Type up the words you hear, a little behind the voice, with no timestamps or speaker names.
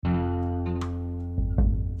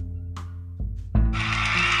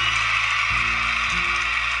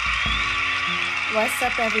What's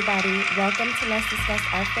up, everybody? Welcome to Let's Discuss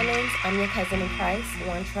Our Feelings. I'm your cousin in Christ,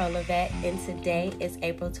 Juantrell Levette, and today is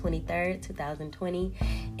April 23rd, 2020.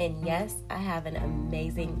 And yes, I have an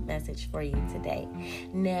amazing message for you today.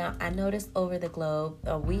 Now, I noticed over the globe,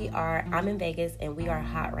 I'm in Vegas, and we are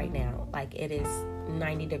hot right now. Like, it is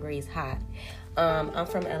 90 degrees hot. I'm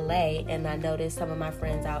from LA, and I noticed some of my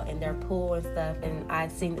friends out in their pool and stuff, and I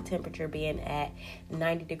seen the temperature being at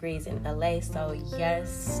 90 degrees in LA. So yes,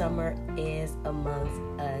 summer is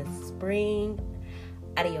amongst us. Spring,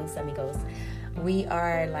 adios amigos. We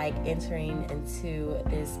are like entering into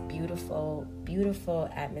this beautiful, beautiful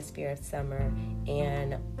atmosphere of summer,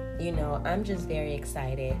 and I'm just very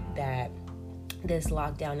excited that this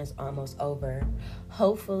lockdown is almost over.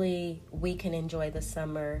 Hopefully we can enjoy the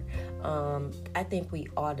summer. I think we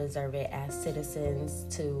all deserve it as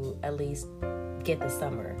citizens to at least get the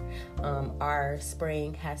summer. Our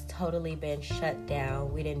spring has totally been shut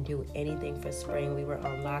down. We didn't do anything for spring. We were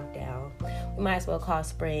on lockdown. We might as well call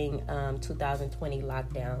spring 2020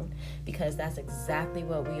 lockdown, because that's exactly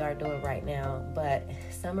what we are doing right now. But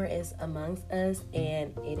summer is amongst us,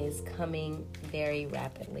 and it is coming very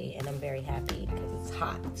rapidly, and I'm very happy because it's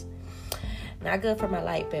hot. Not good for my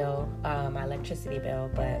light bill, my electricity bill,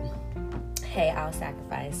 but hey, I'll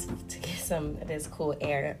sacrifice to get some of this cool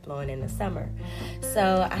air blowing in the summer.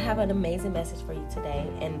 So I have an amazing message for you today,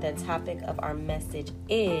 and the topic of our message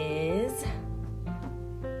is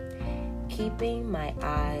keeping my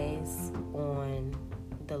eyes on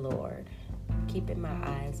the Lord. Keeping my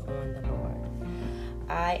eyes on the Lord.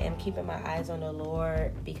 I am keeping my eyes on the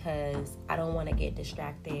Lord because I don't want to get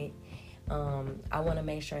distracted. I want to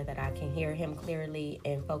make sure that I can hear him clearly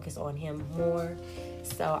and focus on him more.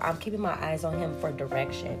 So I'm keeping my eyes on him for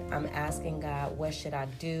direction. I'm asking God, what should I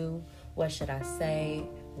do? What should I say?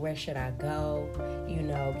 Where should I go?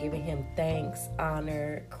 Giving him thanks,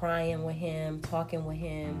 honor, crying with him, talking with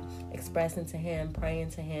him, expressing to him,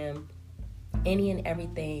 praying to him. Any and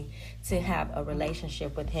everything to have a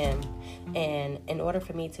relationship with him. And in order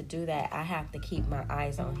for me to do that, I have to keep my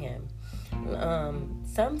eyes on him.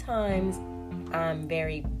 Sometimes I'm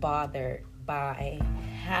very bothered by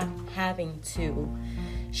having to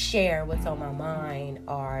share what's on my mind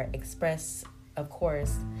or express, of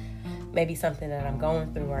course, maybe something that I'm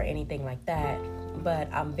going through or anything like that.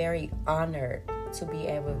 But I'm very honored to be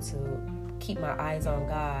able to keep my eyes on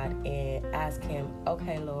God and ask him,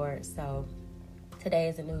 okay, Lord, so today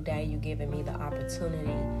is a new day. You've given me the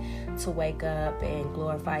opportunity to wake up and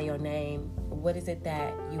glorify your name. What is it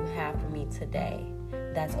that you have for me today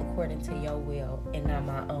that's according to your will and not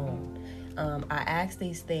my own? I ask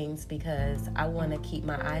these things because I want to keep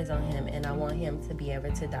my eyes on him, and I want him to be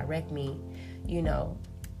able to direct me,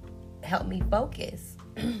 help me focus.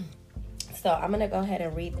 So I'm going to go ahead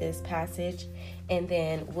and read this passage, and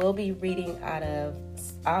then I'll be reading out of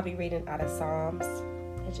Psalms.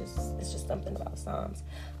 It's just something about Psalms.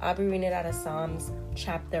 I'll be reading it out of Psalms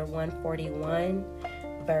chapter 141,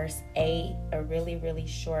 verse 8, a really, really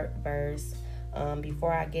short verse.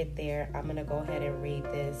 Before I get there, I'm going to go ahead and read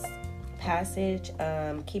this passage,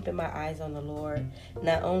 keeping my eyes on the Lord,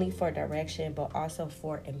 not only for direction, but also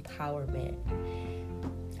for empowerment.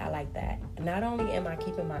 I like that. Not only am I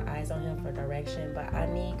keeping my eyes on him for direction, but I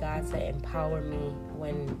need God to empower me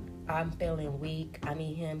when I'm feeling weak. I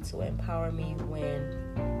need him to empower me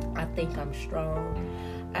when I think I'm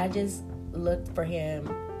strong. I just look for him,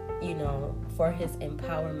 for his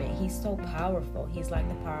empowerment. He's so powerful. He's like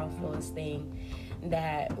the powerfulest thing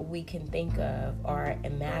that we can think of or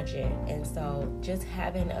imagine. And so just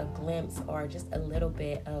having a glimpse or just a little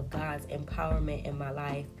bit of God's empowerment in my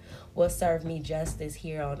life will serve me justice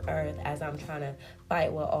here on earth as I'm trying to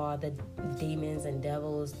fight with all the demons and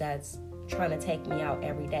devils that's trying to take me out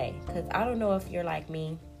every day. Because I don't know if you're like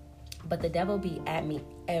me, but the devil be at me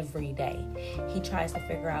every day. He tries to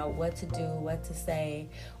figure out what to do, what to say,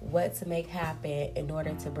 what to make happen in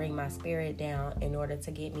order to bring my spirit down, in order to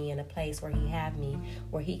get me in a place where he have me,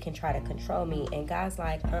 where he can try to control me. And God's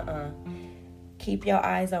like, keep your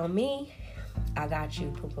eyes on me. I got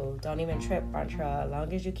you, poo-poo. Don't even trip, Montreal. As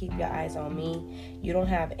long as you keep your eyes on me, you don't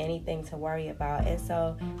have anything to worry about. And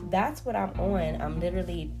so that's what I'm on. I'm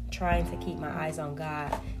literally trying to keep my eyes on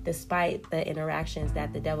God, despite the interactions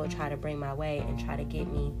that the devil try to bring my way and try to get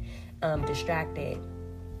me distracted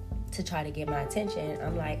to try to get my attention.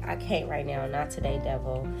 I'm like, I can't right now. Not today,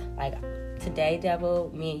 devil. Like, today,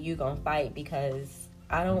 devil, me and you gonna fight, because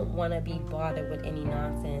I don't want to be bothered with any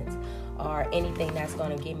nonsense or anything that's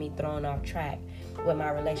going to get me thrown off track with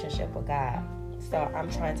my relationship with God. So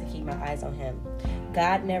I'm trying to keep my eyes on him.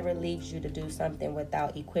 God never leads you to do something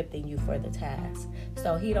without equipping you for the task.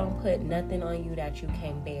 So he don't put nothing on you that you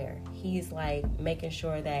can't bear. He's like making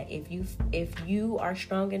sure that if you are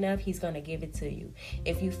strong enough, he's going to give it to you.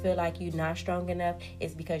 If you feel like you're not strong enough,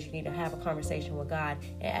 it's because you need to have a conversation with God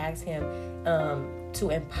and ask him to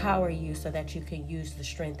empower you so that you can use the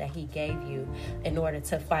strength that he gave you in order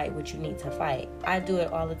to fight what you need to fight. I do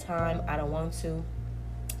it all the time. I don't want to.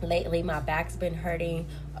 Lately, my back's been hurting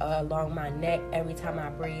along my neck every time I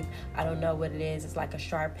breathe. I don't know what it is. It's like a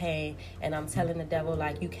sharp pain. And I'm telling the devil,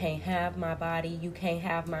 like, you can't have my body. You can't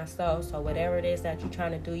have my soul. So whatever it is that you're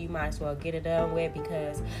trying to do, you might as well get it done with,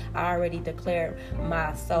 because I already declared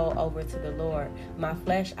my soul over to the Lord. My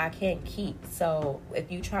flesh, I can't keep. So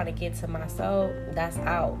if you try to get to my soul, that's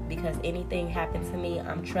out. Because anything happened to me,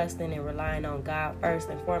 I'm trusting and relying on God first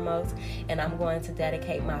and foremost. And I'm going to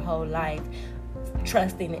dedicate my whole life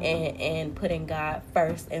trusting and putting God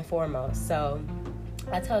first and foremost. So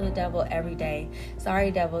I tell the devil every day,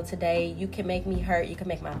 sorry, devil, today you can make me hurt. You can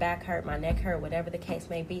make my back hurt, my neck hurt, whatever the case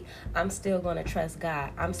may be. I'm still going to trust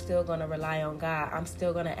God. I'm still going to rely on God. I'm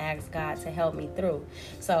still going to ask God to help me through.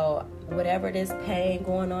 So whatever this pain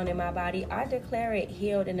going on in my body, I declare it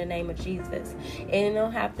healed in the name of Jesus. It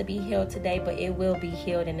don't have to be healed today, but it will be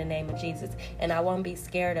healed in the name of Jesus. And I won't be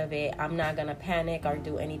scared of it. I'm not going to panic or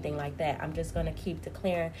do anything like that. I'm just going to keep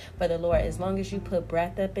declaring for the Lord. As long as you put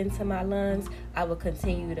breath up into my lungs, I will continue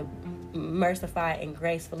to mercify and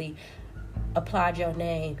gracefully applaud your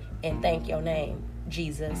name and thank your name,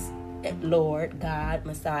 Jesus, Lord, God,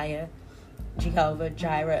 Messiah, Jehovah,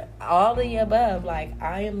 Jireh, all of the above. Like,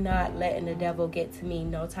 I am not letting the devil get to me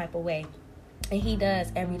no type of way. And he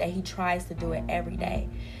does every day. He tries to do it every day.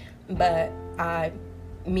 But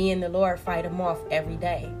me and the Lord fight him off every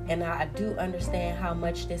day. And I do understand how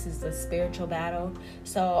much this is a spiritual battle.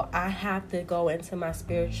 So I have to go into my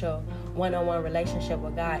spiritual one-on-one relationship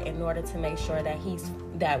with God in order to make sure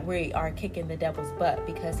that we are kicking the devil's butt,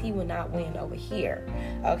 because he will not win over here.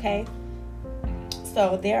 Okay?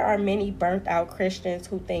 So there are many burnt out Christians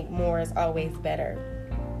who think more is always better,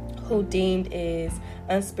 who deemed is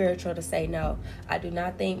unspiritual to say no. I do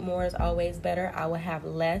not think more is always better. I will have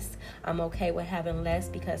less. I'm okay with having less,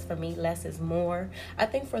 because for me, less is more. I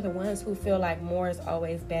think for the ones who feel like more is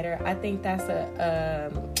always better, I think that's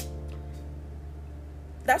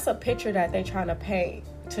a picture that they're trying to paint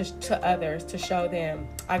to others, to show them,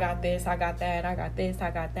 I got this, I got that, I got this,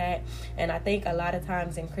 I got that. And I think a lot of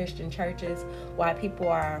times in Christian churches, why people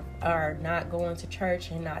are not going to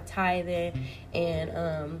church and not tithing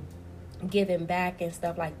and giving back and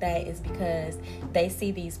stuff like that is because they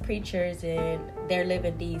see these preachers and they're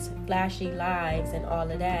living these flashy lives and all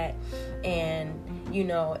of that. And you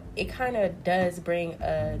know, it kind of does bring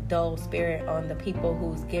a dull spirit on the people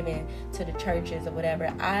who's giving to the churches or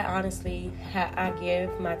whatever. I honestly, I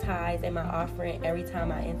give my tithes and my offering every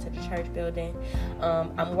time I enter the church building.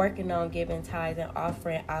 I'm working on giving tithes and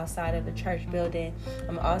offering outside of the church building.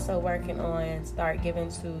 I'm also working on start giving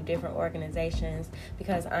to different organizations,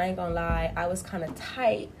 because I ain't gonna lie, I was kind of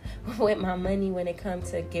tight with my money when it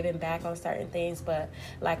comes to giving back on certain things. But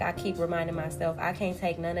like I keep reminding myself, I can't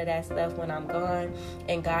take none of that stuff when I'm gone.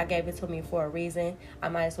 And God gave it to me for a reason. I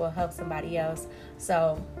might as well help somebody else.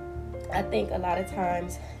 So I think a lot of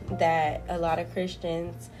times that a lot of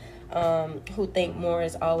Christians who think more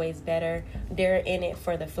is always better, they're in it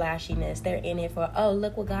for the flashiness. They're in it for, oh,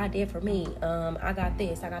 look what God did for me. I got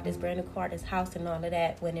this brand new car, this house, and all of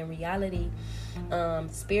that. When in reality,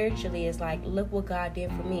 spiritually, it's like, look what God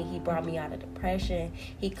did for me. He brought me out of depression.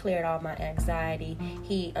 He cleared all my anxiety.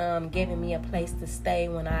 He given me a place to stay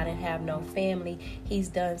when I didn't have no family. He's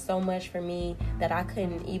done so much for me that I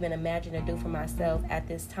couldn't even imagine to do for myself at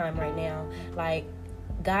this time right now. Like,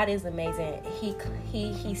 God is amazing.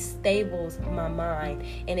 He stables my mind.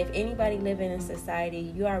 And if anybody living in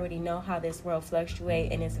society, you already know how this world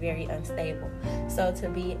fluctuates and it's very unstable. So to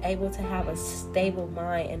be able to have a stable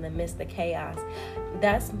mind in the midst of chaos,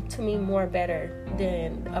 that's to me more better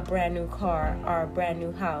than a brand new car or a brand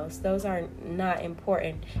new house. Those are not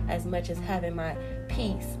important as much as having my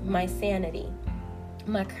peace, my sanity,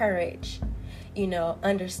 my courage,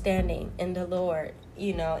 understanding in the Lord.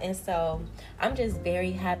 And so I'm just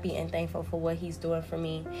very happy and thankful for what he's doing for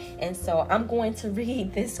me. And so I'm going to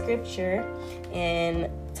read this scripture and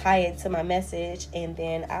tie it to my message, and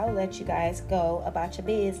then I'll let you guys go about your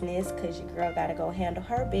business, because your girl got to go handle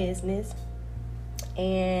her business.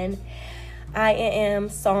 And I am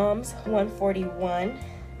Psalms 141,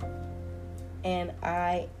 and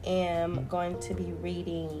I am going to be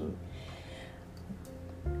reading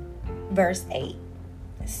verse 8.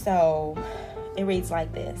 So it reads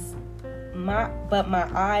like this. But my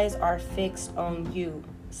eyes are fixed on you,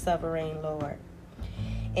 sovereign Lord.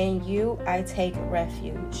 In you I take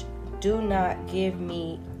refuge. Do not give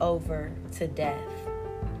me over to death.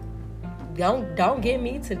 Don't give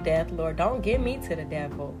me to death, Lord. Don't give me to the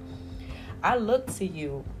devil. I look to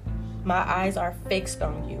you. My eyes are fixed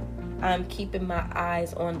on you. I'm keeping my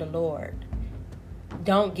eyes on the Lord.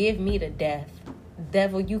 Don't give me to death.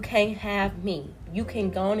 Devil, you can't have me. You can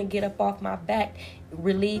go on and get up off my back,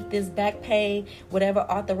 relieve this back pain, whatever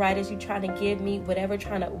arthritis you're trying to give me, whatever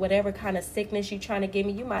kind of sickness you're trying to give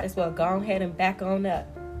me, you might as well go ahead and back on up.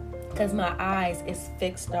 Because my eyes is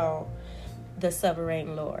fixed on the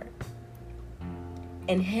sovereign Lord.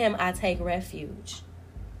 In him I take refuge.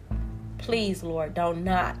 Please, Lord, don't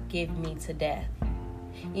not give me to death.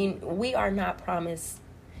 We are not promised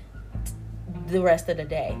the rest of the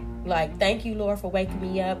day. Like, thank you, Lord, for waking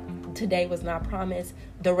me up. Today was not promised.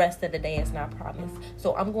 The rest of the day is not promised.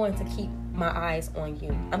 So I'm going to keep my eyes on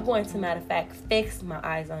you. I'm going to, matter of fact, fix my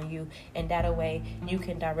eyes on you. And that way you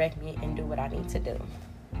can direct me and do what I need to do.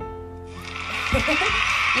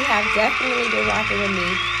 You have definitely been rocking with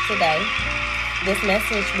me today. This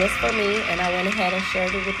message was for me, and I went ahead and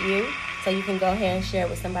shared it with you. So you can go ahead and share it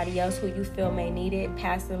with somebody else who you feel may need it.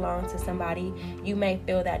 Pass it along to somebody you may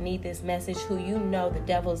feel that need this message, who you know the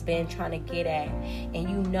devil's been trying to get at. And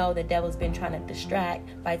you know the devil's been trying to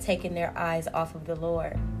distract by taking their eyes off of the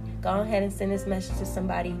Lord. Go ahead and send this message to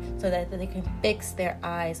somebody so that they can fix their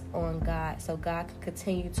eyes on God, so God can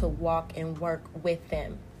continue to walk and work with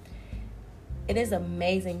them. It is an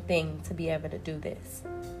amazing thing to be able to do this.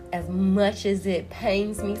 As much as it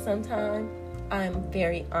pains me sometimes, I am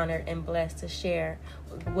very honored and blessed to share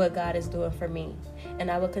what God is doing for me. And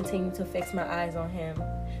I will continue to fix my eyes on him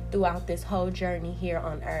throughout this whole journey here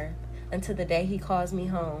on earth until the day he calls me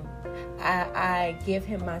home. I give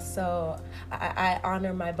him my soul. I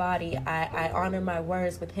honor my body. I honor my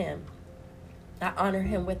words with him. I honor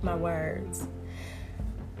him with my words.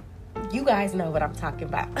 You guys know what I'm talking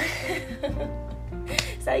about.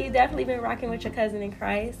 So you definitely been rocking with your cousin in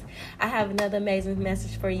Christ. I have another amazing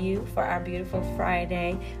message for you for our beautiful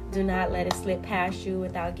Friday. Do not let it slip past you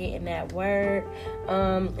without getting that word.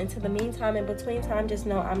 Until the meantime, in between time, just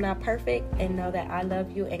know I'm not perfect, and know that I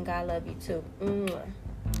love you and God love you too. Mwah.